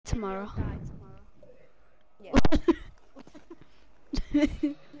tomorrow. Yeah.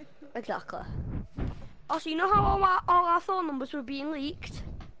 Exactly. Also, you know how all our phone numbers were being leaked?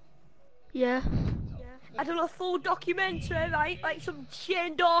 Yeah. I done a full documentary, right? Like some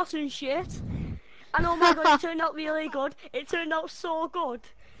Shane Dawson shit. And oh my god, it turned out really good. It turned out so good.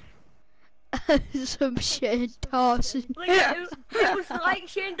 Some shit, Dawson. Like, it was like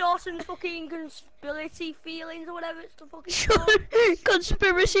Shane Dawson's fucking conspiracy feelings or whatever it's the fucking called.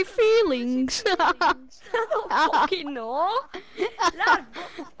 Conspiracy feelings. I don't fucking know. Lad,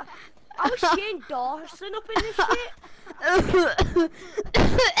 I was Shane Dawson up in this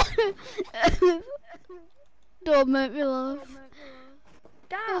shit. Don't make me laugh.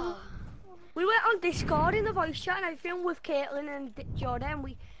 Damn. We went on Discord in the voice chat and I filmed with Caitlin and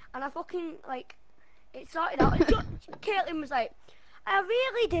Jordan. And I fucking, like, it started out and Caitlin was like, I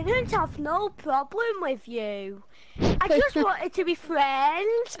really didn't have no problem with you. I just wanted to be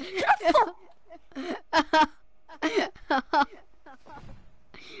friends. I said,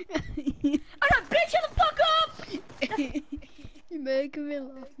 bitch, shut the fuck up! You're making me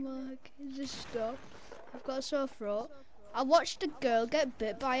laugh, Mark. Just stop. I've got a sore throat. I watched a girl get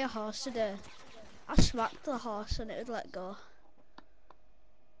bit by a horse today. I smacked the horse and it would let go.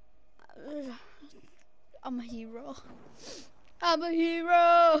 I'm a hero. I'm a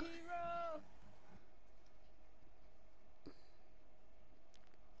hero!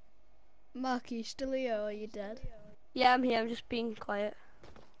 Mark, are you still here or are you dead? Yeah, I'm here, I'm just being quiet.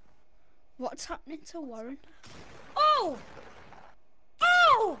 What's happening to Warren? Oh!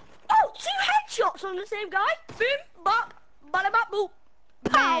 Oh! Oh, 2 headshots on the same guy. Boom, bop, bada bop, boop.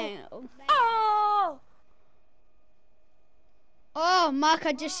 Pow! Bam. Oh! Oh, Mark,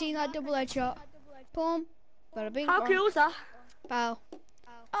 I just seen that double headshot. Boom. Bada bing. How cool was that? Bow.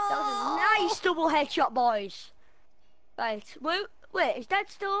 That was a nice double headshot, boys. Right, wait, is Dad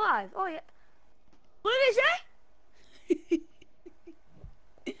still alive? Oh, yeah. What is it?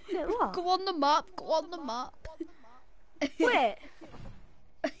 Wait, what? Go on the map, go on the map. Wait.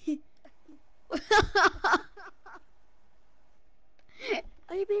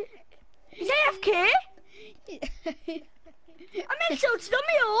 Are you being... Is AFK? I'm insulted on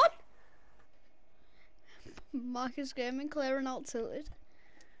my own. Marcus Gaming, clear and alt tilted.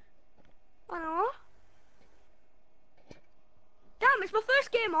 I know. Damn, it's my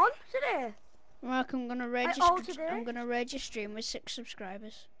first game on today. Mark, I'm gonna raid your stream with 6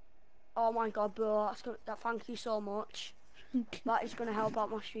 subscribers. Oh my god, bro, thank you so much. That is gonna help out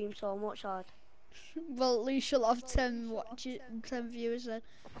my stream so much, lad. Well, at least you'll have 10 viewers then.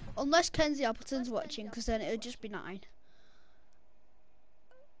 Unless Kenzie Appleton's watching, because then it'll just be 9.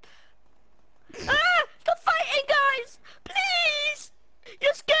 Ah! Stop fighting, guys! Please!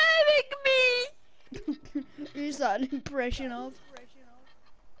 You're scaring me! Who's that an impression of?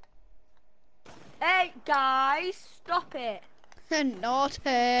 Hey, guys, stop it. Not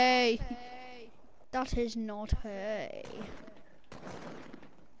hey. That is not hey.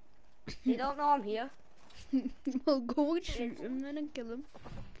 You don't know I'm here. Well, go and shoot him then and kill him.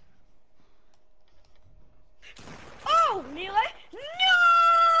 Oh, nearly. No!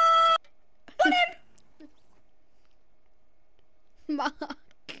 Got him! Mark.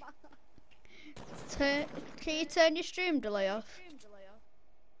 Can you turn your stream delay off?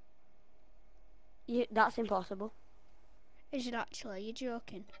 Yeah, that's impossible. Is it actually? You're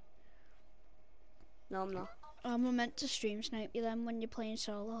joking. No, I'm not. I'm meant to stream snipe you then when you're playing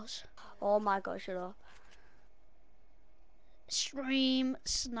solos. Oh my god, shut up. Stream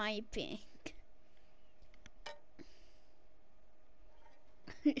sniping.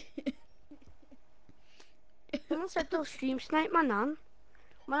 Someone said they'll stream snipe my nan.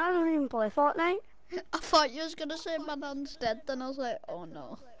 My nan doesn't even play Fortnite. I thought you was gonna say my nan's dead, then I was like, oh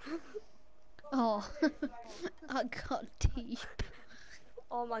no. Oh, I got deep.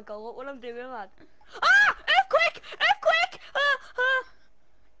 Oh my god, look what I'm doing, lad. Ah! Earthquake! Earthquake!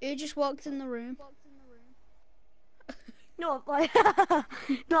 You just walked in the room. No, like,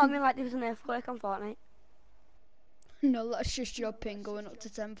 no, I mean like there was an earthquake on Fortnite. No, that's just your ping going up to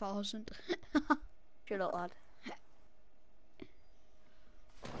 10,000. Shut up, lad.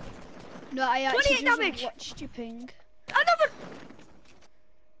 No, I actually 28 just damage. watched your ping. Another!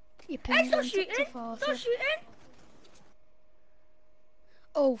 Your Hey, ping stop went up shooting! to 40. Stop shooting!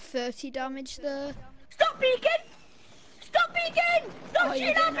 Oh, 30 damage there. Stop peeking! Stop peeking! Stop Oh, shooting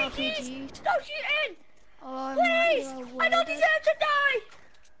you're getting RPGs! RPG'd. Stop shooting! Oh, Please! I don't deserve to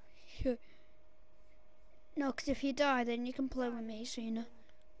die! No, because if you die, then you can play with me, so you know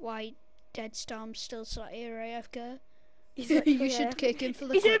why Dead Storm's still sat here AFK. You should kick him for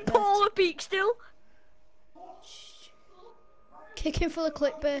the He's in clip bet. Polar Peak still. Kick him for the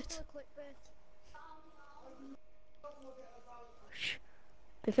clickbait. Shh.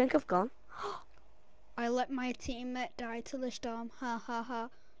 They think I've gone. I let my teammate die to the storm. Ha ha ha.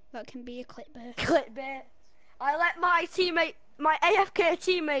 That can be a clickbait. Clickbait. I let my AFK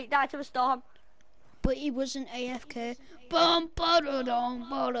teammate die to the storm. But he wasn't AFK. Bum ba da dum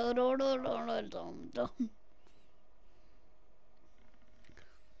ba da da da da dum dum.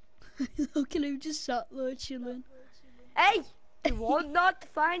 Look at him just sat there chilling. Hey, you want not to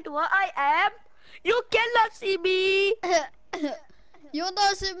find what I am? You cannot see me. You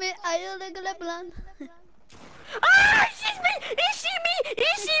don't see me. I don't look at plan. Ah, he sees me. He see me. He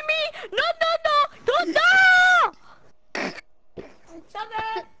see me. No, no, no. Don't no. Stop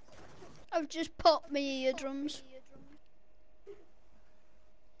it. I've just popped my eardrums.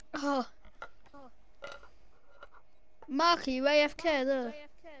 Oh. Mark, are you AFK there?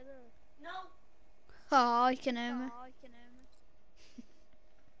 No. Oh, I can hear me.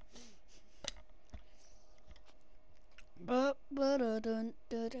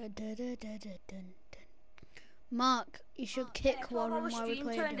 Mark, you should kick Warren while we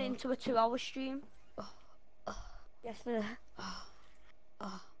play turned Duo. into a 2-hour stream. Yesterday.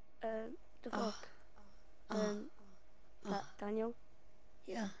 The fuck? Daniel,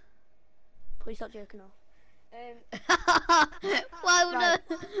 Yeah. please stop jerking off. Why would Right.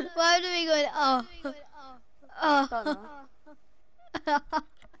 why would we go? Oh. Don't know.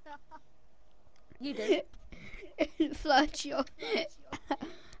 You did. Flash your.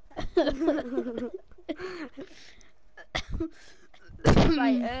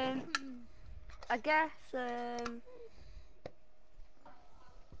 Right, I guess,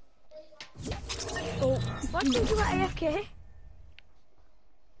 Oh. what did you do at AFK?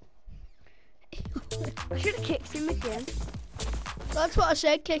 I should have kicked him again. That's what I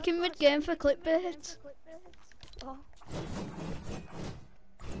said, kicking mid-game for clickbait. Oh.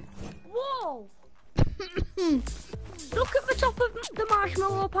 Whoa! Look at the top of the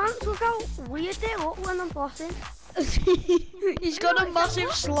marshmallow pants, look how weird they look when I'm bossing. He's got a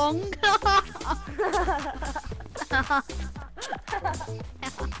massive slong.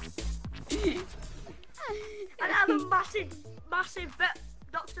 And I have a massive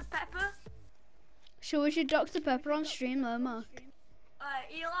Dr. Pepper. Show us your Dr. Pepper on stream though, Mark.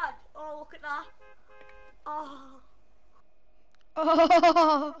 Here lad, oh look at that. Oh.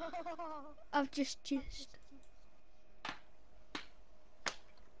 Oh, I've just.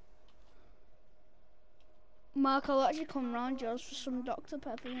 Mark, I'll actually come round yours for some Dr.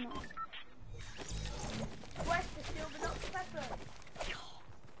 Pepper, you know. Where's the silver Dr. Pepper?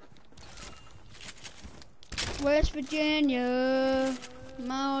 West Virginia,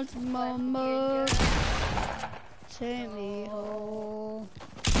 Mount Mama, take me home.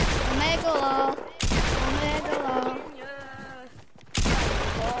 Omegala, Omegala,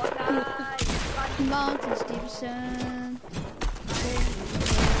 Mountain Stevenson, take me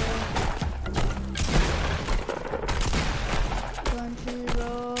home. Country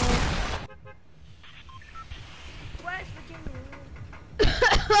road. Where's Virginia?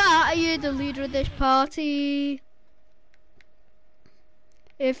 Are you the leader of this party?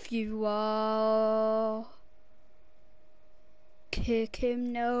 If you are, kick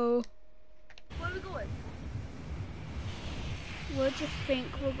him now. Where are we going? Where do you think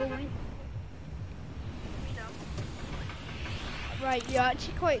we're going? We know. Right, you're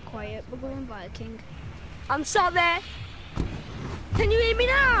actually quite quiet. We're going Viking. I'm sorry. Can you hear me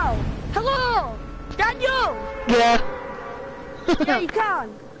now? Hello? Daniel? Yeah. Yeah, you can.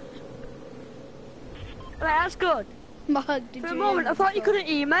 Right, that's good. Mark, did For a you moment, I thought you couldn't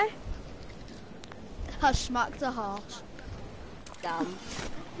hear me. I smacked the horse. Damn.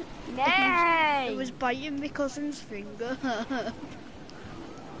 It Nay. was biting my cousin's finger.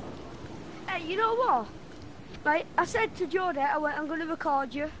 Hey, you know what? Right, I said to Jordan, I went, I'm going to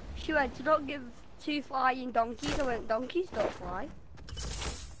record you. She went, so don't give 2 flying donkeys. I went, donkeys don't fly.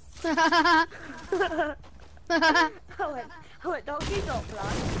 I went, donkeys don't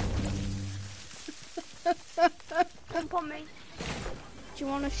fly. Jump on me. Do you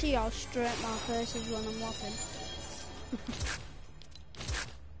want to see how straight my face is when I'm laughing?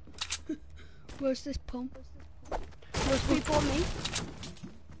 Where's this pump? There's people on me.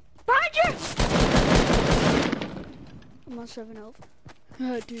 Behind you! I'm on 7 health.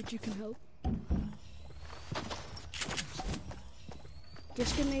 Dude, you can help.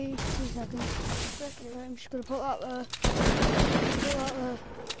 Just give me 2 seconds. Right, I'm just gonna put that there. Put that there.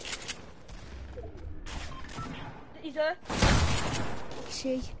 He's there.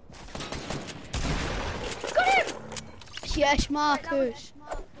 See? Got him! Yes, Marcus.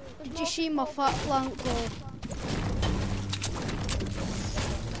 Did you see my fat flank go?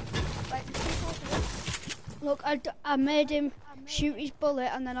 Look, I made him shoot his bullet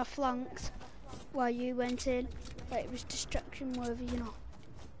and then I flanked while you went in. Right, it was distraction worthy, you know.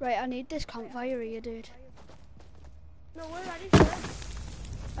 Right, I need this campfire here, dude. No, we're ready for it.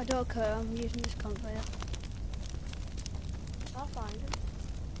 I don't care, I'm using this campfire. I'll find him.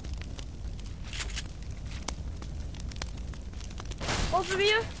 Over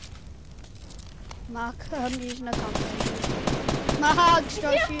here. Mark, I'm using a campfire. Mark,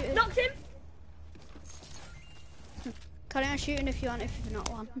 stop shooting. Knocked him. Carry on shooting if you want, if you're not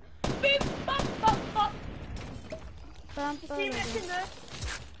one. Beep, bop, bop, bop. Bam, His bam, teammate's bam. in there.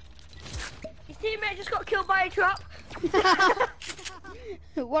 His teammate just got killed by a trap.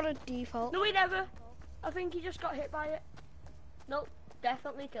 What a default. No, he never. I think he just got hit by it. Nope,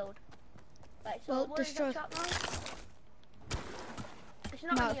 definitely killed. Right, so Well, where is that destroy. trap now? It's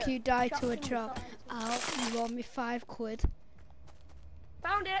not Mark, here. you died to a Trap's in trap. the Ow, you owe me £5.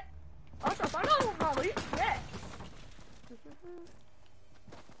 Found it. Also found Molly. Yeah.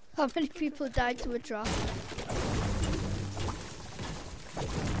 How many people died to a trap?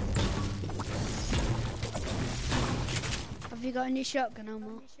 Have you got any shotgun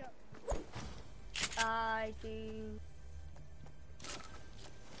ammo? I do.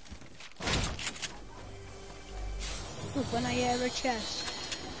 Look, when I hear a chest,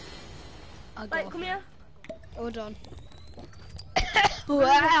 I go. Right, come here. Hold on.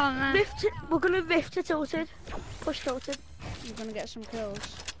 Rift. We're gonna rift to tilted. Push tilted. I'm gonna get some kills.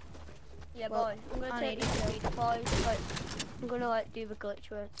 Yeah, Well, boy. I'm gonna I take need these to. three deploys. Like, I'm gonna like do the glitch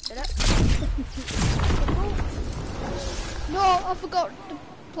where did it? No, I forgot to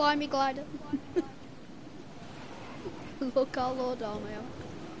fly me glider. Look how low down I am.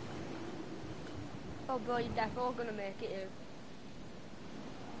 Oh, bro, you're definitely gonna make it here.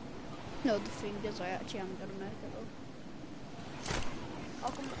 No, the thing is, I actually am gonna make it though.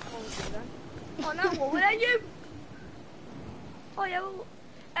 I'll come over then. Oh no, where are you? Oh yeah, well,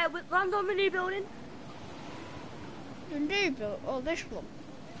 we land on the new building. The new build? Oh, this one.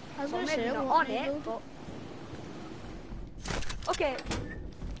 I was Well, gonna maybe say, not what on new it, build? but... Okay.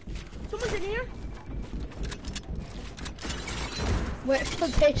 Someone's in here. Wait for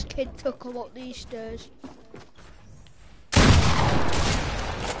this kid to come up these stairs.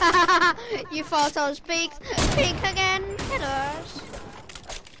 You thought I was peak again, kiddos.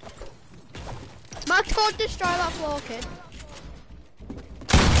 Mark, don't destroy that floor, kid.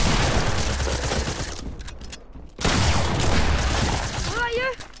 Where are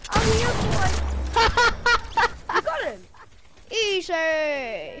you? I'm here, boy. You got him? Easy.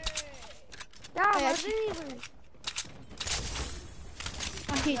 Damn, I actually- didn't even...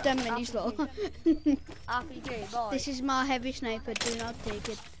 I need them minis though. RPG, boy. This is my heavy sniper, do not take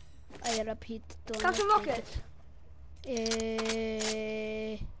it. I repeat, do Got not some take rockets.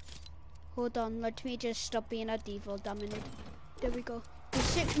 it. Hold on, let me just stop being a default dominant. There we go. There's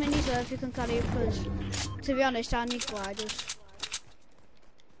 6 minis left you can carry because, to be honest, I need gliders.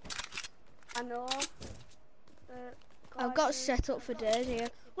 I know. I've got set up for days here.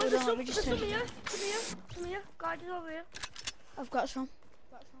 Wait, Hold on, let me just some take here. it. Come here. Guiders over here. I've got some.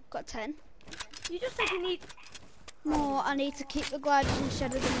 Got 10. You just said you need... No, I need to keep the gliders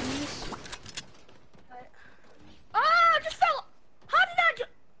instead of the minis. Ah, I just fell. How did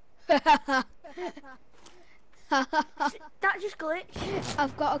that just glitched?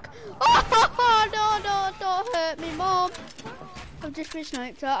 I've got a... Oh, no, don't hurt me, Mom. I've just been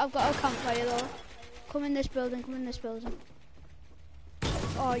sniped at. I've got a campfire though. Come in this building,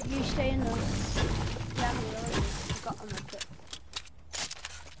 Oh, you stay in there. Yeah, I've got a medkit.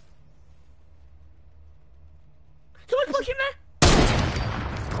 Someone's pushing me!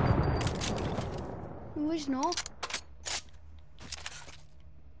 No, he's not.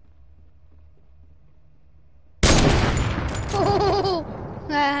 Oh!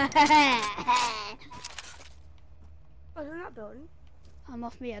 I was in that building. I'm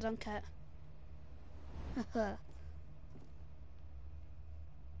off my head, I don't care.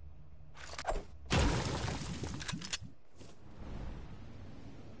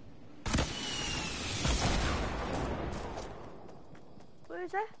 Where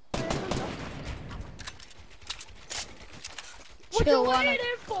is it? What Chill, you Anna. waiting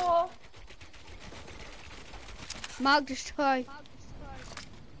for? Mark, destroy.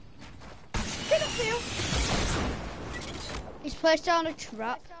 Get up here! He's placed down a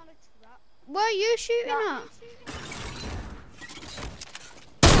trap. Where are you shooting at?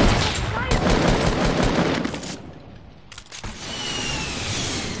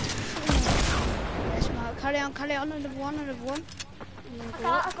 Yes, Mark. Carry on. Another one. And then go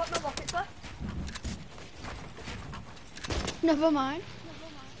up. I've got no rockets left. Never mind.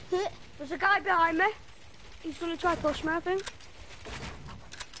 There's a guy behind me. He's gonna try push me, I think.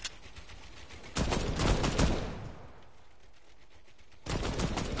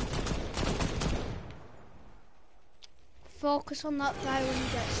 Focus on that guy when he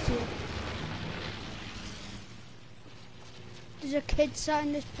gets to you. There's a kid sat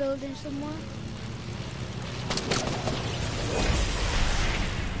in this building somewhere.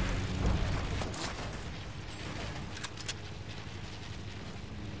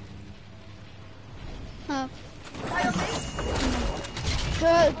 Oh.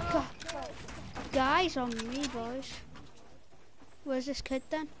 Guys on me, boys. Where's this kid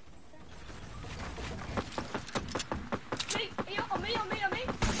then? On me.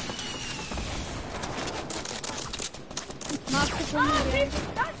 Marcus on Oh, me.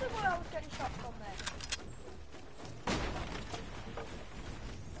 that's where I was getting shot from there.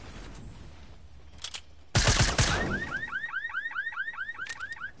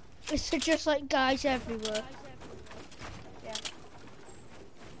 It's just like guys everywhere. Yeah.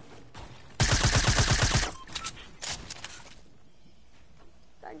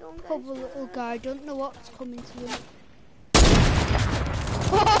 Poor little guy, don't know what's coming to him.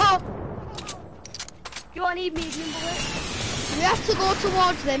 You want to need medium bullets? We have to go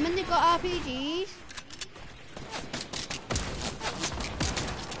towards them and they've got RPGs.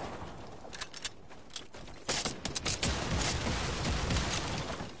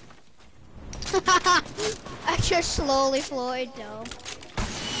 I just slowly floated down.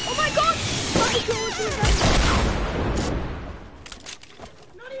 Oh my god!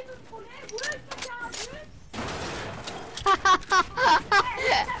 Not even funny. Where's the charger?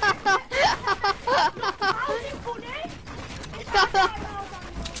 How is it funny?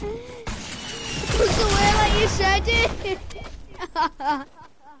 It was the way that you said it.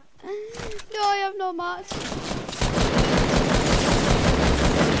 No, I have no match.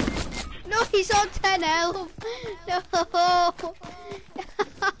 No, he's on 10 health. No.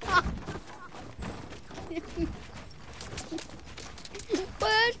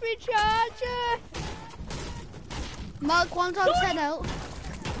 Where's my charger? Mark, one's on 10 health.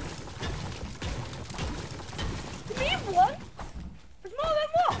 Me one? There's more than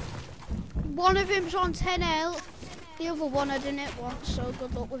one. One of him's on 10 health. The other one I didn't hit once, so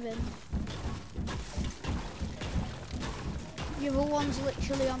good luck with him. The other one's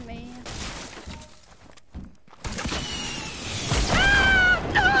literally on me. Ah,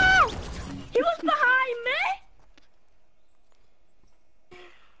 no! He was behind me.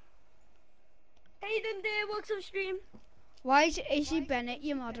 Hayden there, works on stream. Why is AC Bennett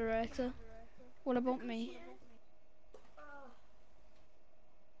your moderator? What about me?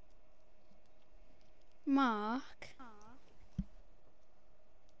 Mark?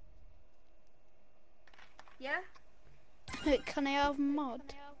 Yeah? Can I have mod?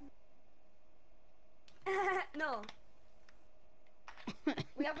 No.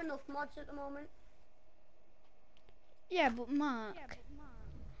 We have enough mods at the moment. Yeah, but Mark.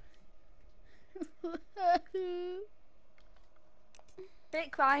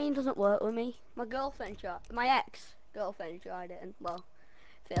 Fake crying doesn't work with me. My ex-girlfriend tried it and, well,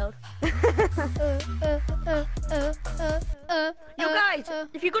 failed. You guys,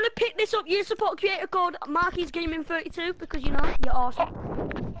 if you're gonna pick this up, use support creator code MarkiesGaming32 because you know you're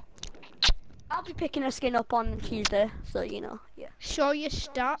awesome. I'll be picking a skin up on Tuesday, so you know, yeah. Show your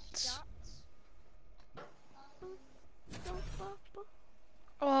stats.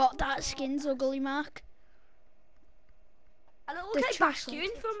 Oh, that skin's ugly, Mark. And it'll The take trash Bastion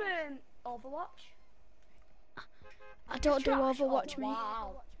from Overwatch. I don't do Trash. Overwatch, Oh, me.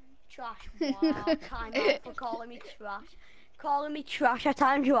 wow. Trash. Wow. Time out for calling me trash. Calling me trash, I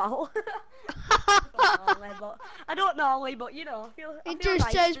timed you out. I don't normally, but you know, I feel It feel just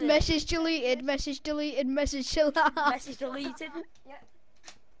nice says today. message deleted, message deleted, message deleted. Message deleted. Yeah.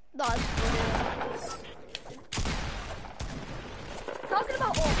 That's brilliant. Talking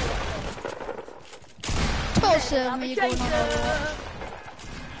about Overwatch. Don't serve me, you're going on Overwatch.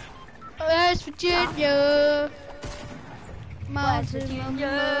 West Virginia. Mountain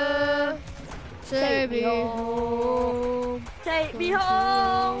Virginia. Take me home. Take me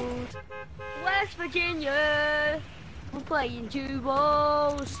home. West Virginia. We're playing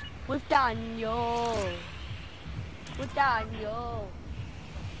duos with Daniel.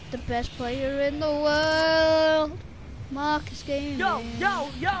 The best player in the world. Marcus Gaming. Yo,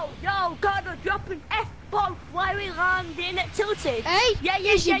 gotta drop an F-bomb while we landing at Tilted. Hey, Yeah.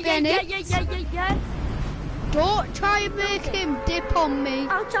 Bennett. Don't try and make him dip on me.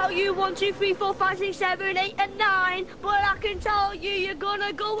 I'll tell you 1, 2, 3, 4, 5, 6, 7, 8, and 9. But I can tell you you're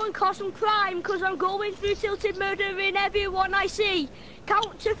gonna go and cause some crime. Cause I'm going through tilted murdering everyone I see.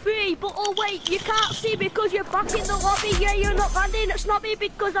 Count to 3, but oh wait, you can't see because you're back in the lobby. Yeah, you're not landing at snobby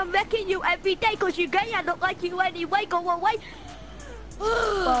because I'm wrecking you every day. Cause you're gay, I look like you anyway. Go away.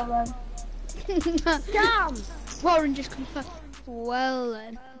 Well then. Damn. Warren just comes back. Well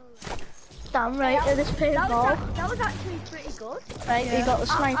then. Damn right, at this paintball. That was actually pretty good. Right, Yeah. we got the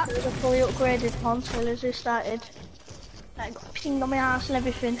sniper, the fully upgraded one, so as we started. Like, got pinged on my ass and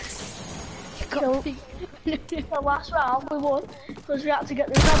everything. So, the last round we won, because we had to get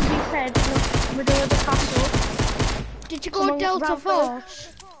the zombie's head in the middle of the castle. Did you go Someone Delta ran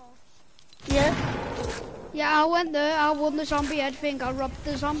Force? Yeah? Yeah, I went there. I won the zombie head thing. I robbed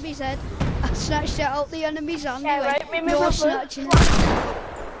the zombie's head. I snatched it out the enemy's hand. Yeah, He went, right, me no brother snatching it.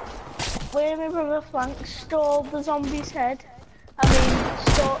 Where my brother Frank stole the zombie's head.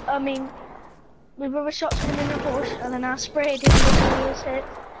 My brother shot someone in the bush and then I sprayed him with his head.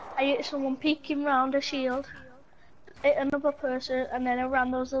 I hit someone peeking round a shield, hit another person, and then I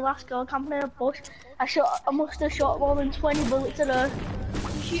ran. There was the last girl camping in a bush. I must have shot more than 20 bullets at her.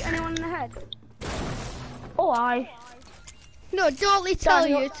 Did you shoot anyone in the head? Oh, aye. No, don't they tell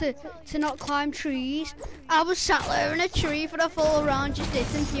Daniel- you to not climb trees? I was sat there in a tree for a full round just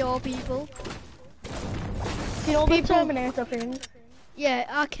hitting pure people. You know the People- Terminator thing? Yeah,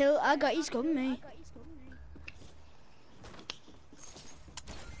 I got his gun, mate.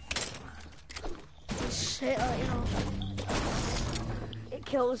 Shit, like, you know. It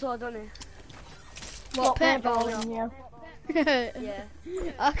kills her, doesn't it? What, paintballing? Yeah. Yeah.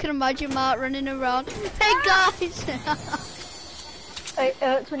 I can imagine Mark running around. Hey guys! It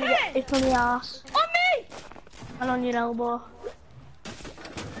hurts when you get hit on the ass On me! and on your elbow.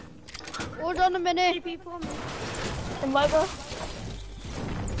 Hold on a minute. People on me. And whatever.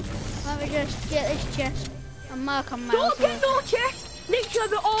 Let me just get this chest. And Mark on Don't miles get away. no chest! Literally,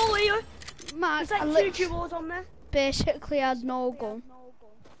 they're all here. Mark, There's I like 2 duos on there. basically had no gun.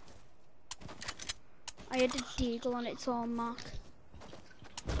 I had a deagle on its own, Mark.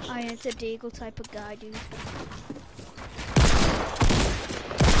 I ain't a deagle type of guy, dude.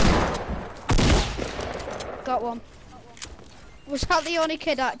 Got one. Was that the only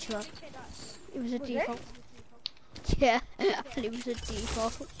kid actually? It was a default. Yeah, it was a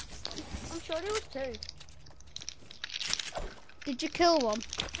default. I'm sure there was 2. Did you kill one?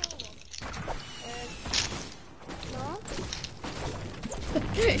 No?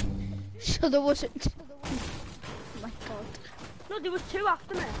 So there wasn't. Oh my god. No, there was 2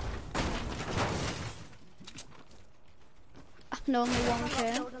 after me. And only one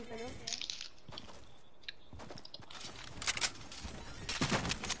kill. Killed and finished.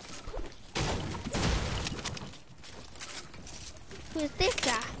 Who's this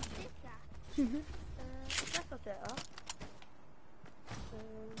guy? That's not it, huh?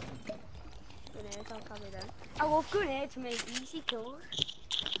 Grenades, I'll carry them. I love grenades to make easy kills.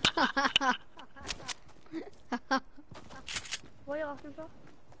 What are you laughing for?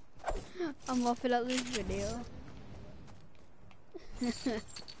 I'm laughing at this video.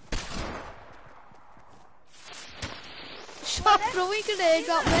 Stop throwing grenades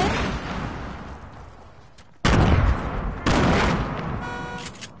at me!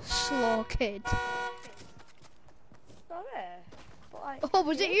 Slow kid. Sorry. But like, Oh,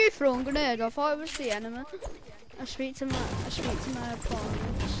 was it you throwing grenades? I thought it was the enemy. I speak to my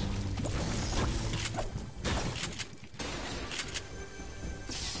opponents.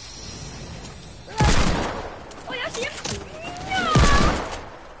 oh, yeah, I see him. No!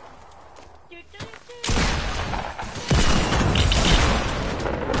 Do, do, do.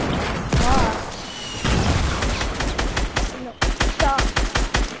 No. Stop.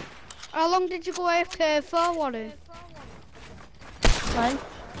 How long did you go AFK for, Warren? Fine.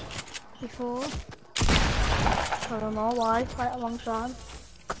 Before? I don't know why, quite a long time.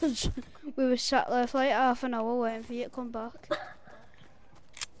 Because we were sat there for like half an hour waiting for you to come back.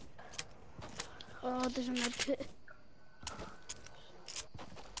 Oh, there's a med kit.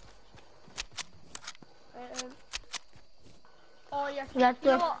 Oh, yeah. Let's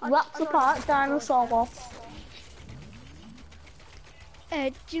You know go. what? Wraps apart, dinosaur ball.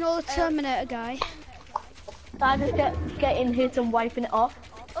 Do you know the Terminator guy? I just getting hit and wiping it off.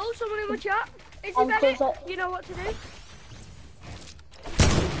 Oh, someone in the chat. Is On he ready? close You know what to do.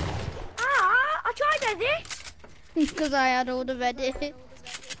 Ah, I tried edit. Because I had all the ready.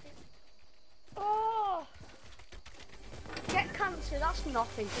 Oh. Get cancer, that's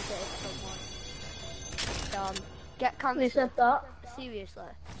nothing to say to someone. Done. Get They cancer. said that. seriously.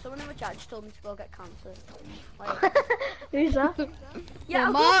 Someone in my chat just told me to go get cancer. Like, Who's that? yeah,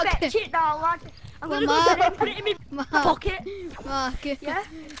 Well, I'll Mark. go fetch it now, lad. I'm Well, gonna go get it and put it in my Mark, pocket. Mark, Yeah?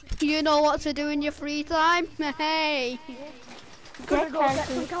 you know what to do in your free time? Hey. I'm gonna go get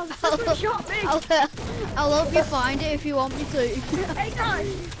some cancer. Someone shot me. I'll help you find it if you want me to. Hey guys,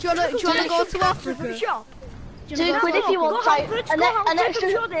 Do you wanna go to Africa? From Africa? the shop. Do you wanna £2 go if to you Go want have like fruits, an go have an fruits, extra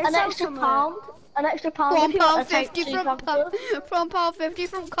I'm sure they an sell extra somewhere. pound. An extra pound if you want to take £1.50 two cancer. from £1.50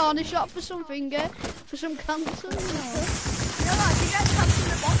 from corner shop for some finger for some cancer. You know. You know what? You get cancer in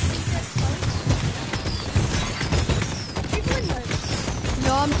the box. You get it.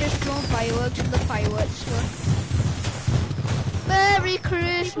 No, I'm just doing fireworks for the fireworks store. Merry People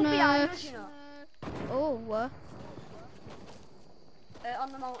behind us, Christmas. you know. Oh, what?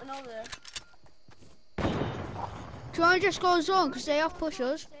 On the mountain over there. Do you want to just go zone because they have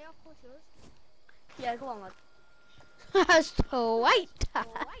pushers? Yeah, go on, lad. That's sweet.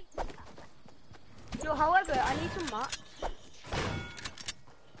 Yo, however, I need some mats.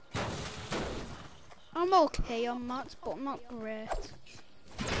 I'm okay on mats, but not great.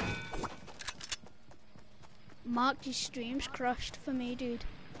 Mark, your stream's crashed for me, dude.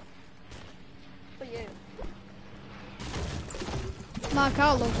 For you. Mark,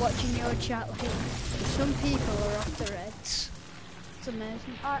 I love watching your chat. Like, some people are off their heads. It's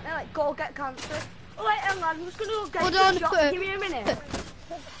amazing. Alright, they're like, go get cancer. Oh, wait, hang on, I'm just gonna go get Hold some on, shop. but- Give me a minute.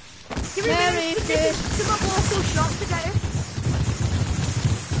 Give me a Merry minute to take it to my local shop to get it.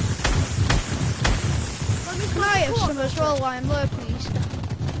 Let me Can I have some as well while I'm there, please?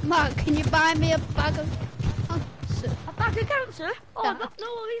 Mark, can you buy me a bag of cancer? A bag of cancer? Oh, Yeah. no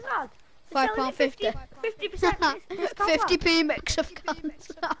worries, lad. £5.50. 50% discount. 50p mix of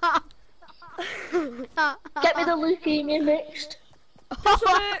cancer. Get me the leukemia mixed.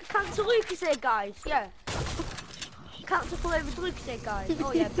 Some cancer Lucasade, guys. Yeah. Cancer flavoured Lucasade, guys.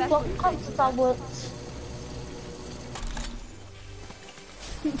 Oh yeah, best. What cancer tablets?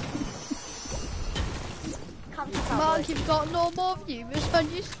 Cancer Mark, tablets. you've got no more viewers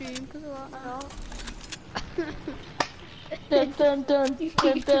on your stream because of I know. Dun dun dun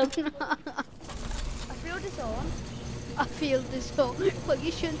dun dun. I feel disowned. I feel this whole, but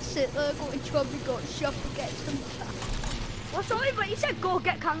you shouldn't sit there going to a big got shop and get some cancer. Well, sorry, but you said go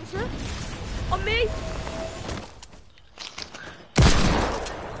get cancer. On me.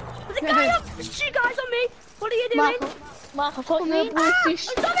 There's a guy up. There's two guys on me. What are you doing? Mark, I thought you were British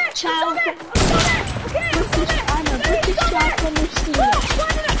I'm done it. child. I'm done it. I'm done it. Okay, I'm done it. I'm a British child from the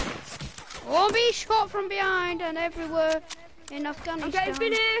States. Won't be shot from behind and everywhere in Afghanistan. I'm getting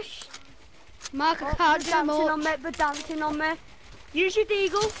finished. Mark, I Oh, can't they're do dancing on much. me. They're dancing on me. Use your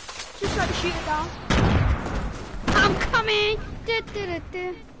deagle. Just try to shoot it down. I'm coming.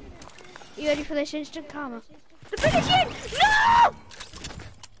 You ready for this instant karma? They're finishing. No!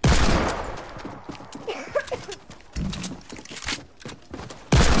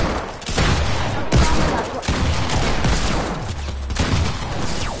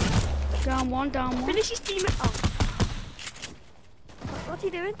 Down one, down one. Finish his team. Oh. What's he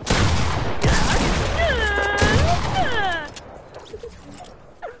doing?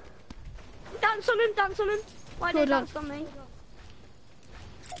 Dance on him, dance on him. Why they Hold on. dance on me?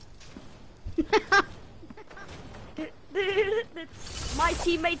 My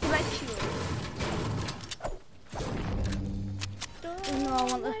teammate likes you. Don't No, I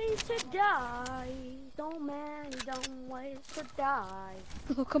want the- wait to die. Don't man, don't wait to die.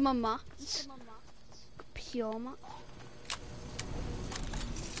 Look at my mats. Pure mat.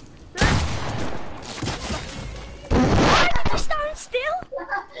 Why did you stand still?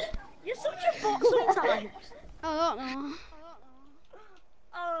 You're such a bot sometimes. I don't know.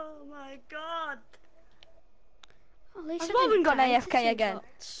 Oh my god. At least Has I Warren didn't gone die to AFK two again?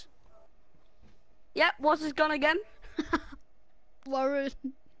 shots. Yep, what's his gone again? Warren.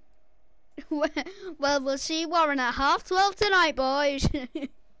 Well, we'll see Warren at 12:30 tonight, boys.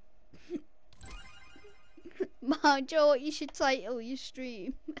 Man, Joe, what you should title your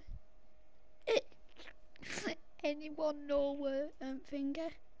stream? Anyone know where finger?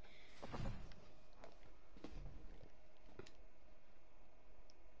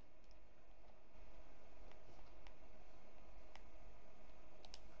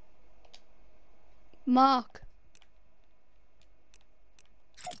 Mark.